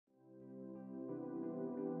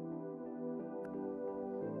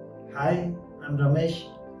Hi, I'm Ramesh.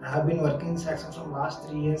 I have been working in Saxon from last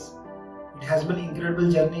 3 years. It has been an incredible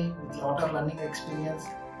journey with lot of learning experience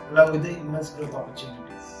along with the immense growth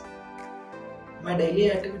opportunities. My daily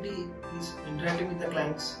activity is interacting with the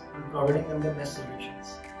clients and providing them the best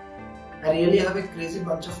solutions. I really have a crazy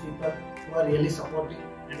bunch of people who are really supportive,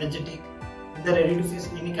 energetic, and they're ready to face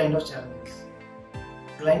any kind of challenges.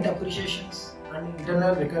 Client appreciations and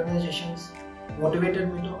internal recognitions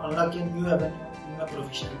motivated me to unlock a new avenue in my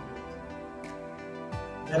professional growth.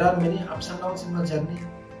 There are many ups and downs in my journey,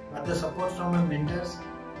 but the support from my mentors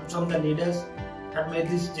and from the leaders had made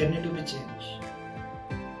this journey to be changed.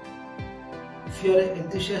 If you are an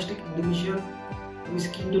enthusiastic individual who is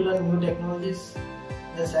keen to learn new technologies,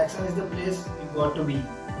 then Saxon is the place you got to be.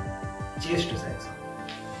 Cheers to Saxon.